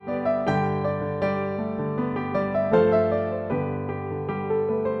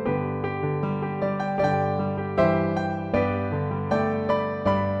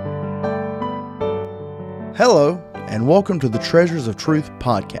Hello, and welcome to the Treasures of Truth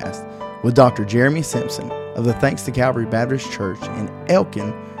podcast with Dr. Jeremy Simpson of the Thanks to Calvary Baptist Church in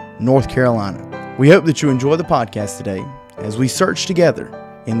Elkin, North Carolina. We hope that you enjoy the podcast today as we search together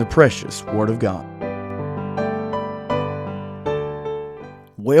in the precious Word of God.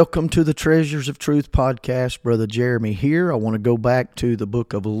 Welcome to the Treasures of Truth podcast. Brother Jeremy here. I want to go back to the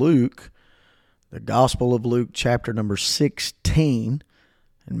book of Luke, the Gospel of Luke, chapter number 16.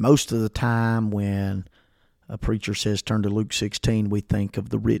 And most of the time when a preacher says turn to Luke 16, we think of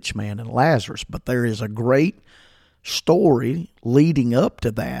the rich man and Lazarus. But there is a great story leading up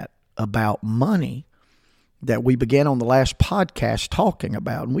to that about money that we began on the last podcast talking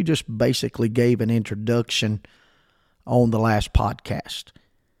about. And we just basically gave an introduction on the last podcast.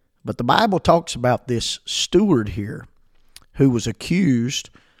 But the Bible talks about this steward here who was accused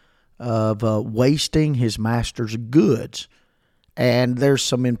of wasting his master's goods. And there's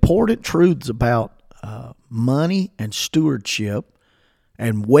some important truths about money and stewardship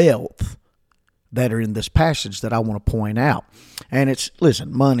and wealth that are in this passage that I want to point out. And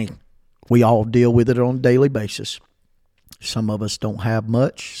listen, money, we all deal with it on a daily basis. Some of us don't have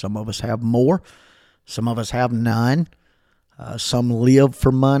much. Some of us have more. Some of us have none. Some live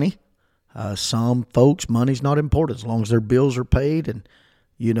for money. Some folks, money's not important as long as their bills are paid and,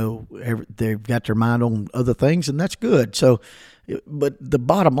 they've got their mind on other things, and that's good. But the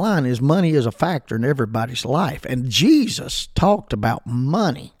bottom line is money is a factor in everybody's life. And Jesus talked about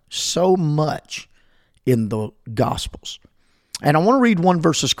money so much in the Gospels. And I want to read one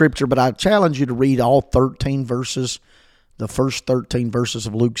verse of Scripture, but I challenge you to read all 13 verses, the first 13 verses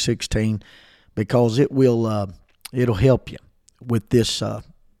of Luke 16, because it'll help you with this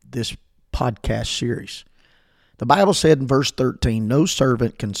podcast series. The Bible said in verse 13, "No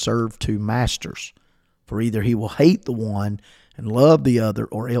servant can serve two masters, for either he will hate the one and love the other,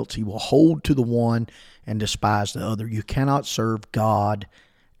 or else he will hold to the one and despise the other. You cannot serve God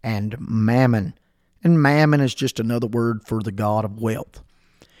and mammon." And mammon is just another word for the god of wealth.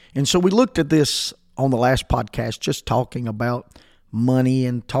 And so we looked at this on the last podcast, just talking about money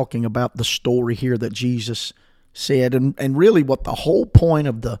and talking about the story here that Jesus said. And really what the whole point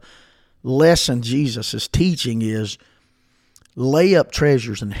of the lesson Jesus is teaching is lay up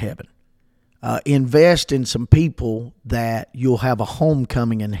treasures in heaven. Invest in some people that you'll have a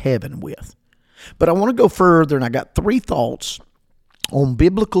homecoming in heaven with. But I want to go further, and I got 3 thoughts on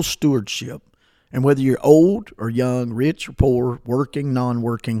biblical stewardship. And whether you're old or young, rich or poor, working,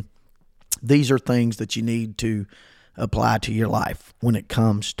 non-working, these are things that you need to apply to your life when it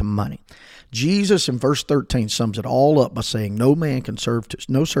comes to money. Jesus in verse 13 sums it all up by saying no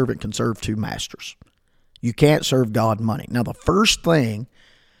servant can serve two masters. You can't serve God and money. Now the first thing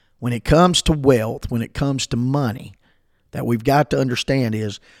when it comes to wealth, when it comes to money, that we've got to understand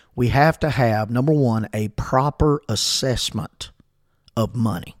is we have to have, number one, a proper assessment of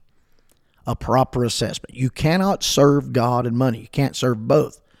money. A proper assessment. You cannot serve God and money. You can't serve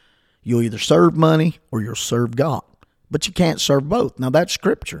both. You'll either serve money or you'll serve God. But you can't serve both. Now that's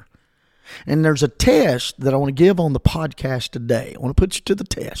Scripture. And there's a test that I want to give on the podcast today. I want to put you to the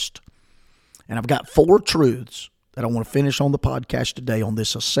test. And I've got 4 truths that I want to finish on the podcast today on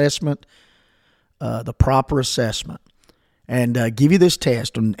this assessment, the proper assessment. And give you this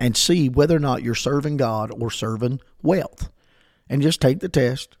test and see whether or not you're serving God or serving wealth. And just take the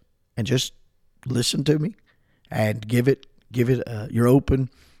test and just listen to me and give it your open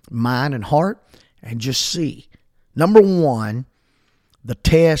mind and heart and just see. Number 1, the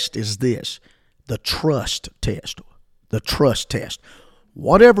test is this, the trust test. The trust test.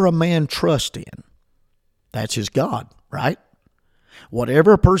 Whatever a man trusts in, that's his God, right?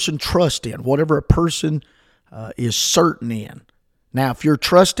 Whatever a person trusts in, whatever a person is certain in. Now, if you're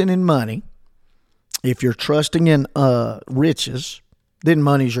trusting in money, if you're trusting in riches, then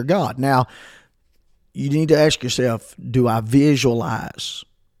money's your God. Now, you need to ask yourself, do I visualize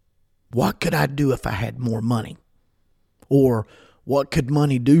what could I do if I had more money? Or what could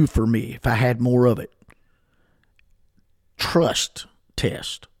money do for me if I had more of it? Trust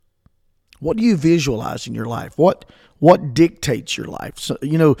test. What do you visualize in your life? What dictates your life? So,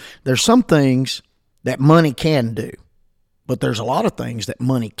 there's some things that money can do, but there's a lot of things that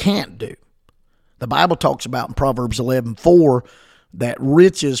money can't do. The Bible talks about in Proverbs 11:4 that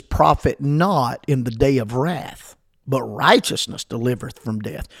riches profit not in the day of wrath, but righteousness delivereth from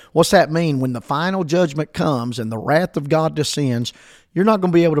death. What's that mean? When the final judgment comes and the wrath of God descends, you're not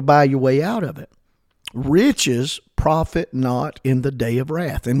going to be able to buy your way out of it. Riches profit not in the day of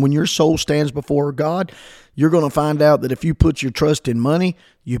wrath. And when your soul stands before God, you're going to find out that if you put your trust in money,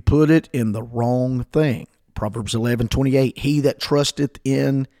 you put it in the wrong thing. Proverbs 11:28, he that trusteth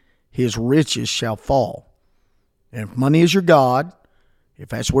in his riches shall fall. And if money is your God, if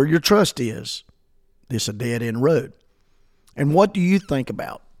that's where your trust is, this is a dead-end road. And what do you think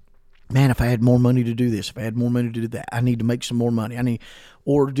about? Man, if I had more money to do this, if I had more money to do that, I need to make some more money.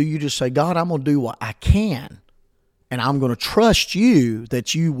 Or do you just say, God, I'm going to do what I can, and I'm going to trust you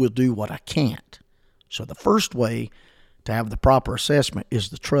that you will do what I can't. So the first way to have the proper assessment is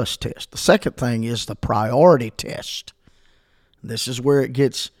the trust test. The second thing is the priority test. This is where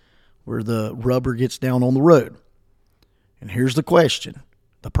the rubber gets down on the road. And here's the question.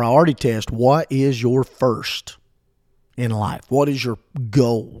 The priority test, what is your first in life? What is your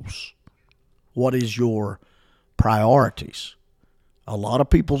goals? What is your priorities? A lot of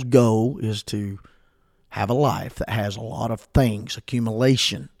people's goal is to have a life that has a lot of things,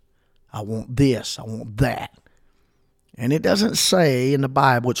 accumulation. I want this, I want that. And it doesn't say in the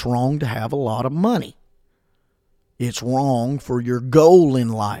Bible it's wrong to have a lot of money. It's wrong for your goal in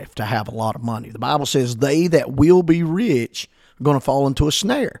life to have a lot of money. The Bible says they that will be rich are going to fall into a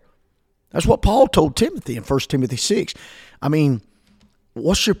snare. That's what Paul told Timothy in 1 Timothy 6. I mean,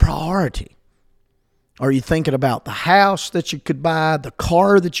 what's your priority? Are you thinking about the house that you could buy, the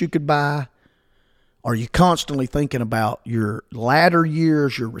car that you could buy? Are you constantly thinking about your latter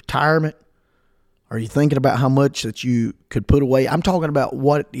years, your retirement? Are you thinking about how much that you could put away? I'm talking about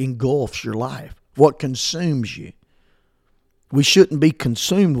what engulfs your life, what consumes you. We shouldn't be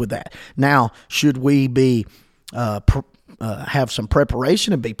consumed with that. Now, should we be have some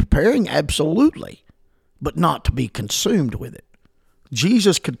preparation and be preparing? Absolutely, but not to be consumed with it.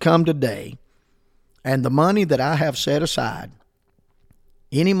 Jesus could come today, and the money that I have set aside,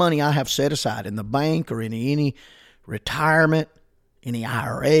 any money I have set aside in the bank or in any retirement, any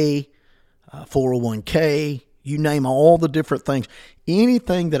IRA, 401k, you name all the different things,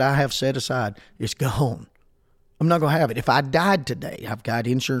 anything that I have set aside is gone. I'm not going to have it. If I died today, I've got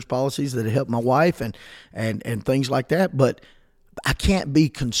insurance policies that help my wife and things like that, but I can't be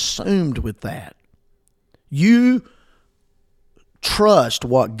consumed with that. You trust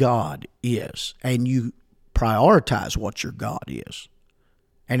what God is, and you prioritize what your God is.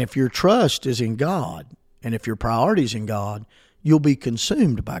 And if your trust is in God, and if your priority is in God, you'll be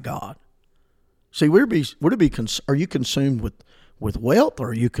consumed by God. See, are you consumed with wealth, or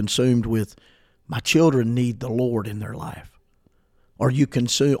are you consumed with my children need the Lord in their life? Are you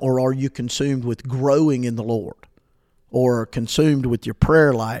consumed with growing in the Lord, or consumed with your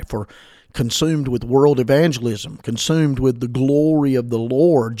prayer life, or consumed with world evangelism, consumed with the glory of the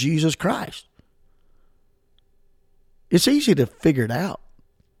Lord Jesus Christ? It's easy to figure it out.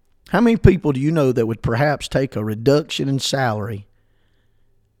 How many people do you know that would perhaps take a reduction in salary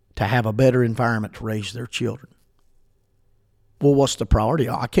to have a better environment to raise their children? Well, what's the priority?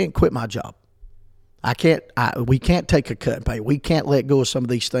 I can't quit my job. We can't take a cut in pay. We can't let go of some of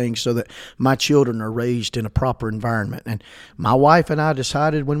these things so that my children are raised in a proper environment. And my wife and I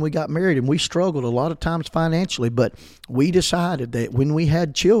decided when we got married, and we struggled a lot of times financially, but we decided that when we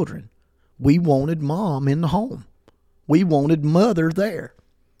had children, we wanted mom in the home. We wanted mother there.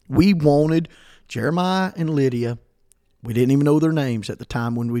 We wanted Jeremiah and Lydia. We didn't even know their names at the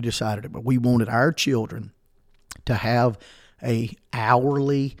time when we decided it, but we wanted our children to have a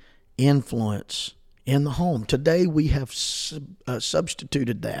hourly influence in the home. Today we have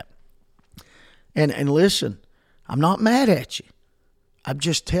substituted that. And listen, I'm not mad at you. I'm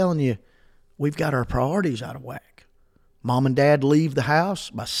just telling you, we've got our priorities out of whack. Mom and dad leave the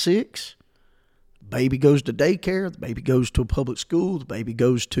house by 6. Baby goes to daycare. The baby goes to a public school. The baby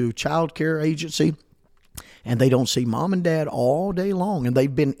goes to a child care agency. And they don't see mom and dad all day long. And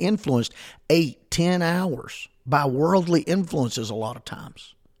they've been influenced 8-10 hours by worldly influences a lot of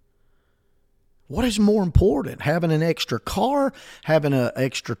times. What is more important? Having an extra car, having an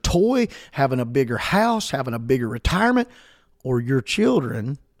extra toy, having a bigger house, having a bigger retirement, or your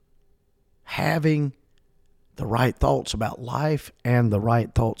children having the right thoughts about life and the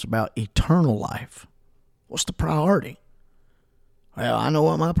right thoughts about eternal life? What's the priority? Well, I know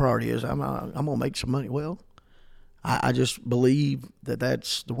what my priority is. I'm going to make some money. Well, I just believe that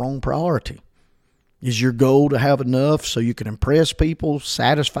that's the wrong priority. Is your goal to have enough so you can impress people,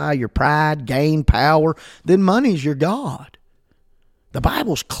 satisfy your pride, gain power? Then money's your God. The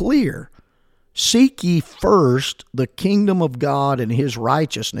Bible's clear. Seek ye first the kingdom of God and his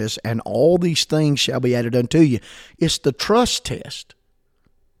righteousness, and all these things shall be added unto you. It's the trust test.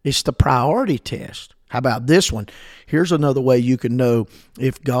 It's the priority test. How about this one? Here's another way you can know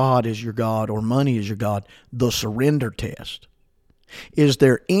if God is your God or money is your God. The surrender test. Is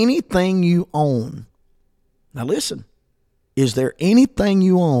there anything you own? Now listen. Is there anything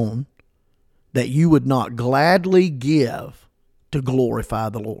you own that you would not gladly give to glorify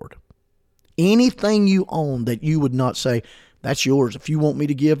the Lord? Anything you own that you would not say, that's yours. If you want me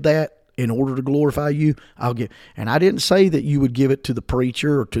to give that in order to glorify you, I'll give. And I didn't say that you would give it to the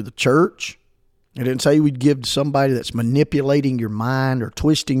preacher or to the church. I didn't say we'd give to somebody that's manipulating your mind or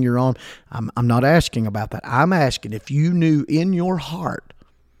twisting your own. I'm not asking about that. I'm asking if you knew in your heart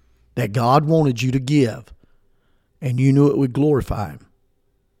that God wanted you to give and you knew it would glorify Him.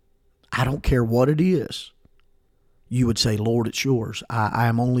 I don't care what it is. You would say, Lord, it's yours. I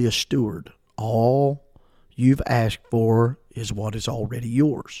am only a steward. All you've asked for is what is already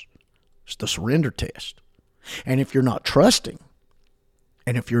yours. It's the surrender test. And if you're not trusting,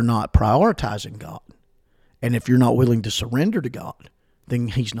 and if you're not prioritizing God, and if you're not willing to surrender to God, then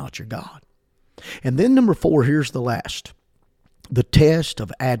He's not your God. And then number 4, here's the last. The test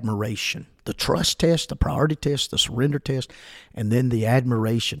of admiration. The trust test, the priority test, the surrender test, and then the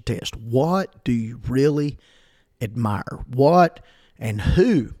admiration test. What do you really admire? What and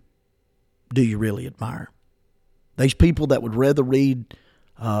who do you really admire? These people that would rather read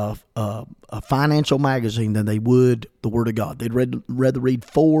a financial magazine than they would the Word of God. They'd rather read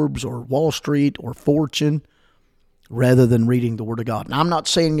Forbes or Wall Street or Fortune rather than reading the Word of God. Now, I'm not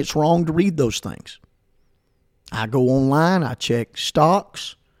saying it's wrong to read those things. I go online, I check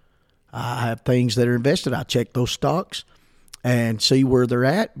stocks. I have things that are invested. I check those stocks and see where they're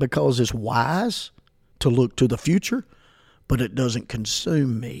at because it's wise to look to the future, but it doesn't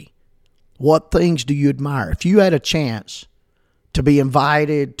consume me. What things do you admire? If you had a chance to be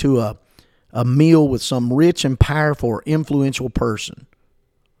invited to a meal with some rich and powerful or influential person,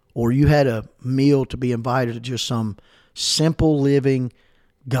 or you had a meal to be invited to just some simple living,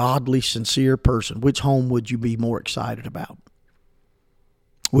 godly, sincere person, which home would you be more excited about?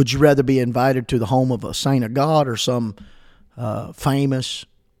 Would you rather be invited to the home of a saint of God or some famous,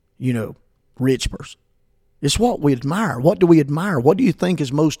 rich person? It's what we admire. What do we admire? What do you think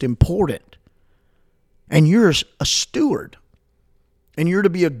is most important? And you're a steward. And you're to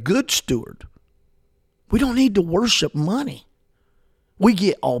be a good steward. We don't need to worship money. We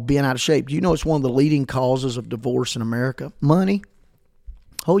get all bent out of shape. Do you know it's one of the leading causes of divorce in America? Money?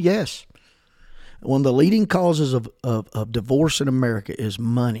 Oh, yes. One of the leading causes of divorce in America is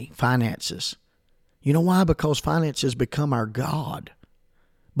money, finances. You know why? Because finances become our God.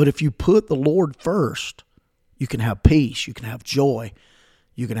 But if you put the Lord first, you can have peace, you can have joy,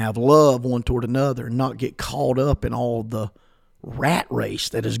 you can have love one toward another and not get caught up in all the rat race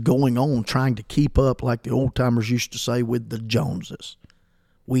that is going on trying to keep up, like the old timers used to say, with the Joneses.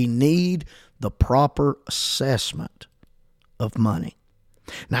 We need the proper assessment of money.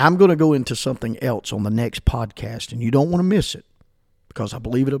 Now, I'm going to go into something else on the next podcast, and you don't want to miss it because I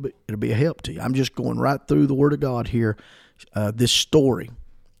believe it'll be a help to you. I'm just going right through the Word of God here, this story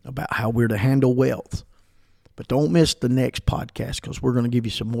about how we're to handle wealth. But don't miss the next podcast because we're going to give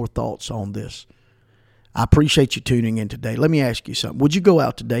you some more thoughts on this. I appreciate you tuning in today. Let me ask you something. Would you go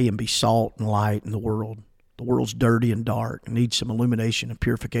out today and be salt and light in the world? The world's dirty and dark and needs some illumination and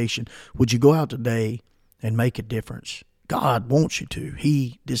purification. Would you go out today and make a difference? God wants you to.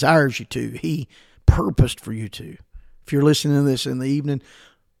 He desires you to. He purposed for you to. If you're listening to this in the evening,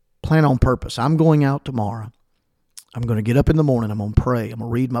 plan on purpose. I'm going out tomorrow. I'm going to get up in the morning. I'm going to pray. I'm going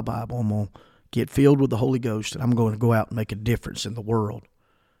to read my Bible. I'm going to get filled with the Holy Ghost, and I'm going to go out and make a difference in the world.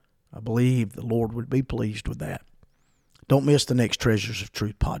 I believe the Lord would be pleased with that. Don't miss the next Treasures of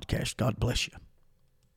Truth podcast. God bless you.